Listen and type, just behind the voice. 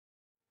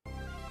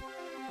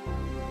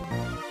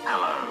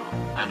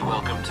and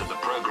welcome to the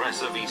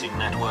Progressive Eating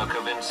Network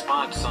of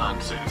Inspired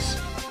Sciences.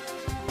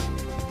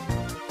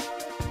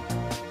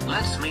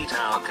 Let's meet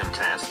our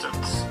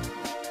contestants.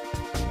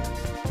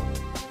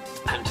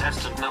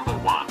 Contestant number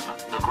 1,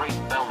 the Great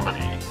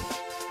Belmody.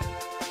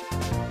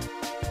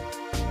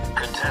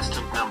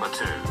 Contestant number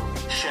 2,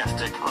 Chef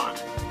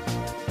Dickwood.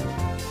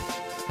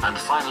 And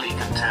finally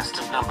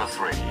contestant number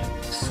 3,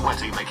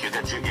 Sweaty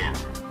Make-You-Get-You-In.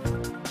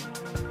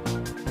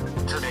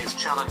 Today's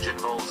challenge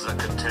involves a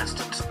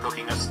contestant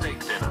cooking a steak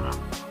dinner.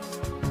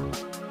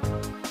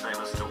 They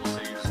must also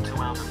use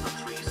 2 out of the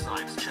 3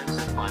 sides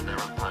chosen by their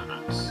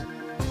opponents.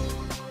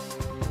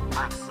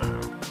 Matzo,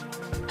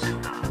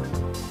 tuna,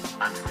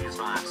 and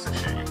freeze-dried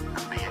sushi, and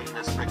the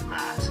anus Big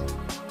Bat.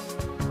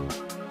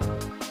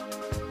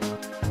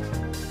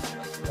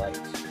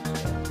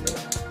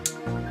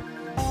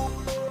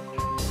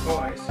 Oh,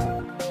 I see.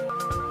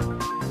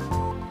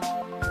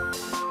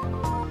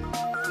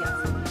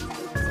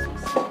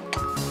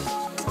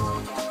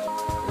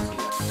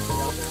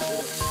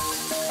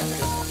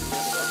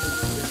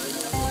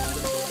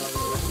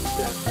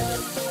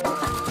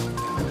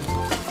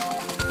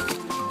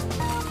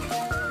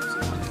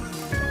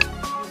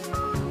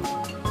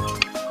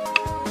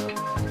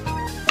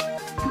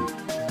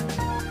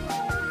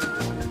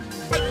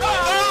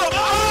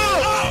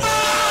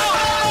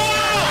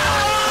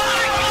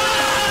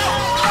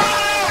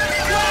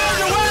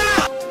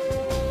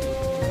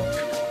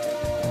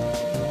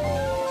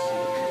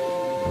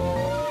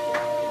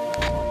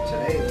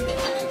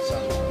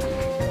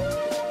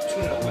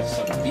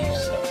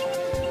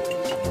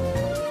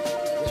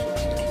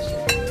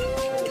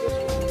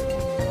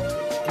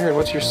 Aaron,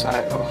 what's your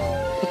side? Oh.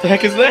 What the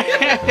heck is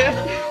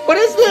that? What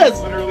is this?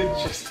 Literally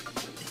just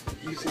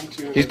using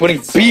tuna. He's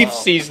putting beef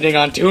seasoning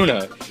on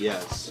tuna.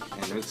 Yes,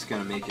 and it's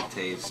gonna make it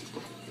taste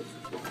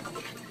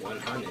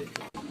 100.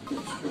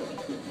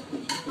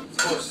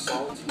 It's more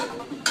salty.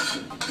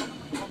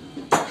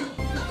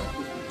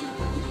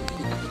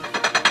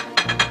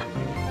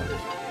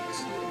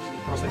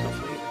 Smells like a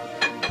flea.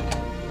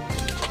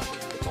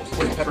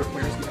 Where's the pepper?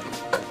 Where's the pepper?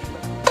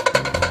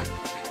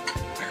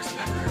 Where's the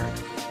pepper?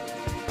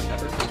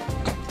 Pepper?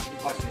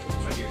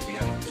 Right here. We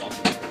have salt.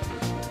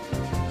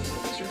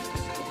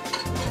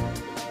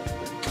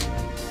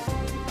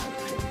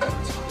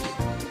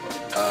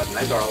 The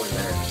knives are all in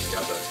there.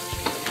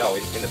 No,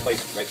 it's in the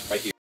place right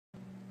here.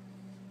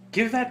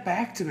 Give that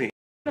back to me.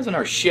 Doesn't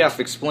our chef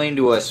explain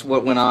to us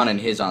what went on in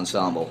his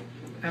ensemble?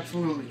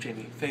 Absolutely,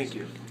 Jamie. Thank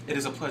you. It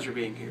is a pleasure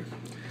being here.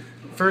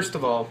 First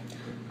of all,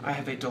 I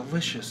have a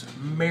delicious,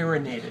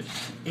 marinated,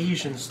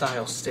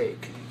 Asian-style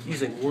steak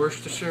using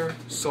Worcestershire,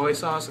 soy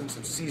sauce, and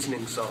some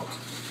seasoning salt.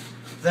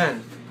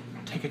 Then,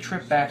 take a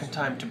trip back in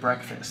time to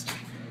breakfast.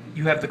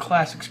 You have the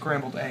classic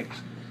scrambled eggs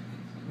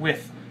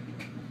with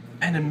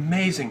an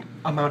amazing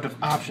amount of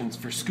options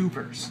for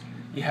scoopers.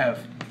 You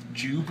have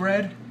Jew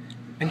bread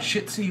and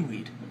shit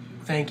seaweed.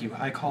 Thank you.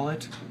 I call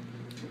it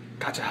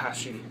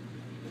kachahashi.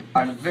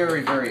 I'm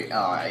very, very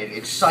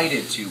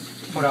excited to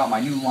put out my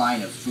new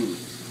line of food.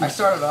 I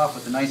started off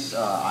with a nice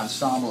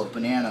ensemble of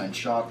banana and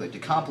chocolate to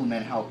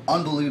complement how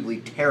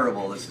unbelievably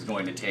terrible this is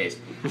going to taste.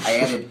 I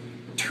added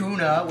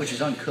tuna, which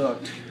is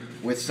uncooked,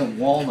 with some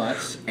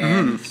walnuts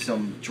and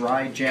some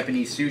dried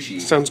Japanese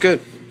sushi. Sounds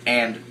good.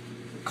 And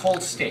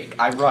cold steak.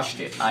 I rushed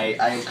it.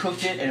 I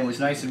cooked it and it was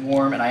nice and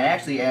warm, and I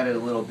actually added a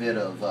little bit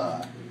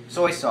of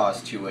soy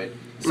sauce to it.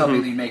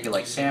 Something to make it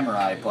like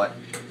samurai, but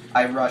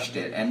I rushed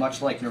it, and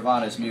much like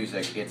Nirvana's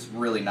music, it's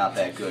really not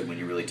that good when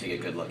you really take a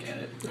good look at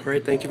it.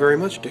 Alright, thank you very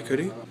much, Dick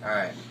Hoodie.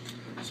 Alright,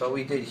 so what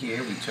we did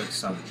here, we took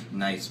some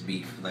nice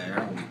beef there,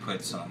 and we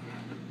put some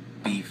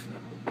beef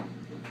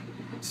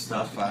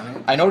stuff on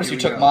it. I noticed Here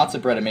you we took go.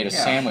 matzo bread and made a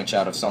sandwich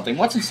out of something.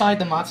 What's inside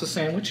the matzo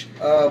sandwich?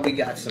 We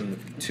got some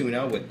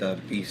tuna with the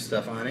beef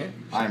stuff on it.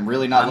 I'm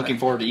really not looking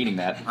forward to eating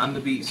that. On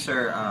the beef,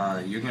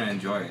 sir, you're gonna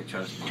enjoy it,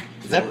 trust me.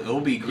 that- It'll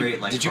be great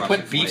like Did you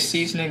Frosted put beef Flakes.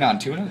 seasoning on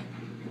tuna?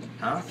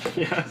 Huh?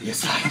 Yeah.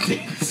 Yes, I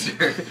did,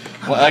 sir.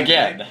 Well,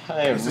 again,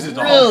 I am This is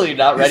really all-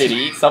 not ready to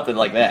eat something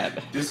like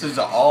that. This is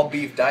an all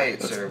beef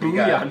diet, sir. We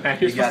booyah, got, man.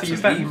 You're we got supposed to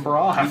use some that in beef.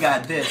 broth. We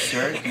got this,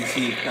 sir. You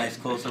see, nice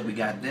close up. We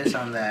got this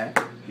on there.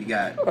 We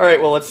got. All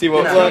right, well, let's see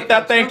what.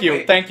 Thank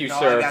you, No,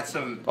 sir. I got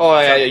some. Oh,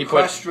 yeah, some you put-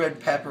 crushed red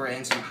pepper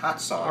and some hot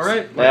sauce. All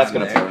right. That's on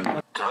gonna there.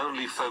 burn. To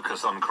only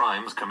focus on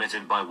crimes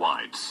committed by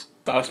whites.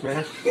 Boss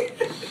man.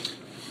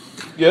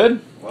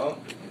 Good. Well,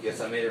 I guess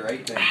I made it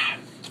right then.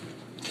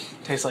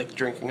 Tastes like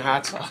drinking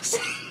hot sauce.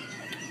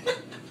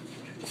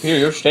 Here,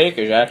 your steak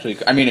is actually.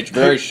 I mean, it's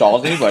very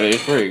salty, but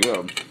it's pretty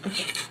good.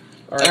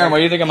 Aaron, what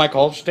do you think of my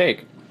cold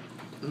steak?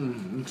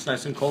 It's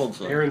nice and cold,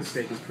 so. Aaron's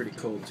steak is pretty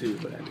cold too,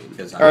 but I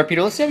mean. All right,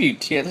 Peter. Let's have you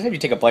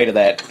take a bite of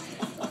that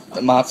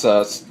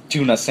matzo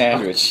tuna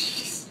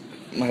sandwich.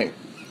 My.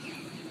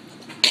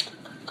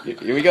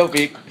 Here we go,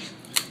 Pete.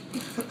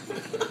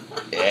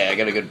 Yeah, I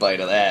got a good bite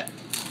of that.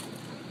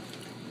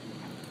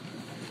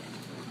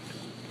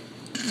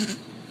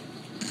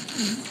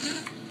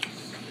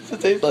 What's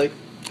it taste like?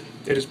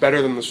 It is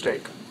better than the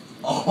steak.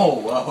 Oh,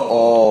 whoa.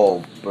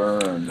 Oh,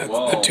 burn.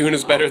 The tuna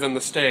is better than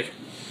the steak.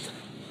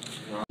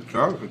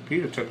 Sorry,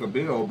 Peter took a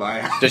big old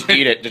bite. Just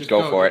eat it. Just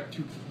go for it.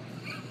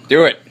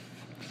 Do it.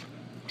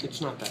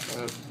 It's not that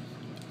bad.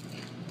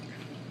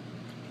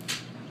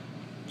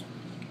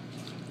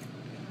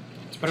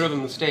 It's better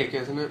than the steak,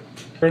 isn't it?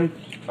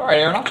 All right,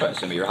 Aaron. I'll try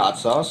some of your hot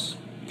sauce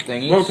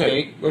thingy.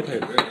 Okay. Steak. Okay.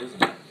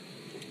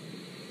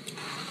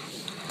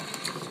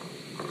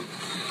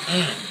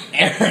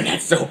 Aaron,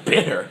 that's so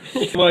bitter.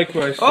 Like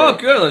my steak. Oh,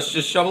 good. Let's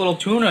just shove a little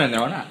tuna in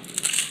there. Why not?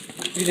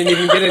 You didn't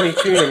even get any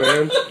tuna,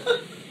 man.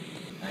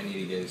 I need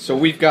to get So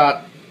we've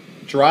got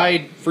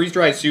freeze-dried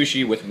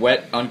sushi with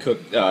wet,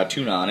 uncooked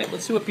tuna on it.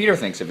 Let's see what Peter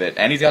thinks of it.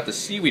 And he's got the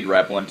seaweed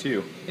wrap one,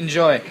 too.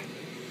 Enjoy.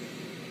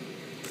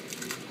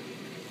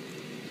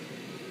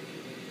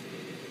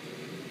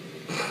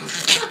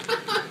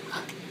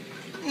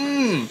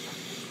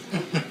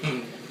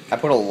 I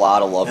put a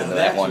lot of love into that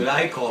That's one. what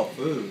I call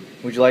food.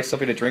 Would you like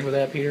something to drink with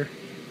that, Peter?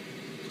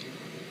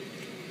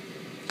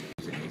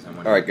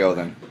 All right, go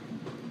then.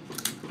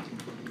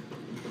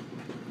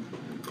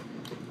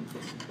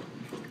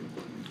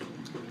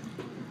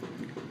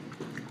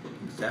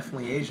 It's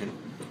definitely Asian.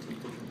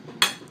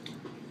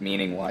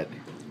 Meaning what?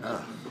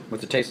 Oh,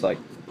 What's it taste like?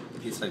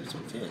 it's like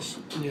some fish.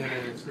 Yeah,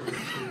 it's really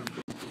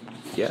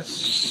Yes,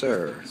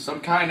 sir. Some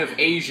kind of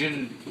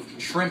Asian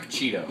shrimp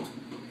Cheeto.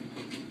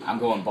 I'm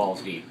going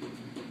balls deep.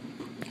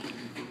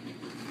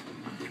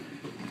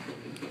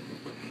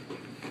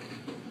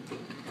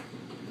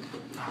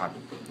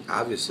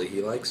 Obviously,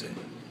 he likes it.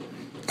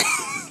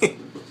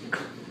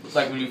 It's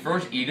like when you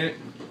first eat it,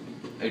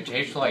 it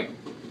tastes like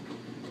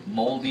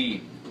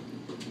moldy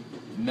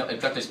milk.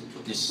 It's got this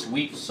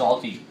sweet,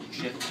 salty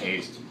chip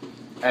taste.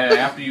 And then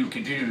after you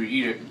continue to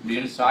eat it, the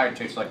inside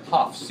tastes like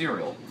puff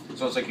cereal.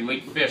 So it's like you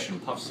ate fish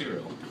and puff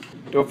cereal.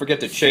 Don't forget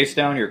to chase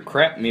down your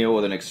crap meal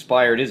with an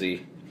expired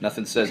Izzy.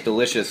 Nothing says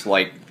delicious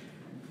like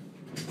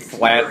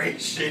flat,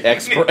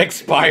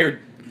 expired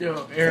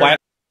Yo, Aaron. flat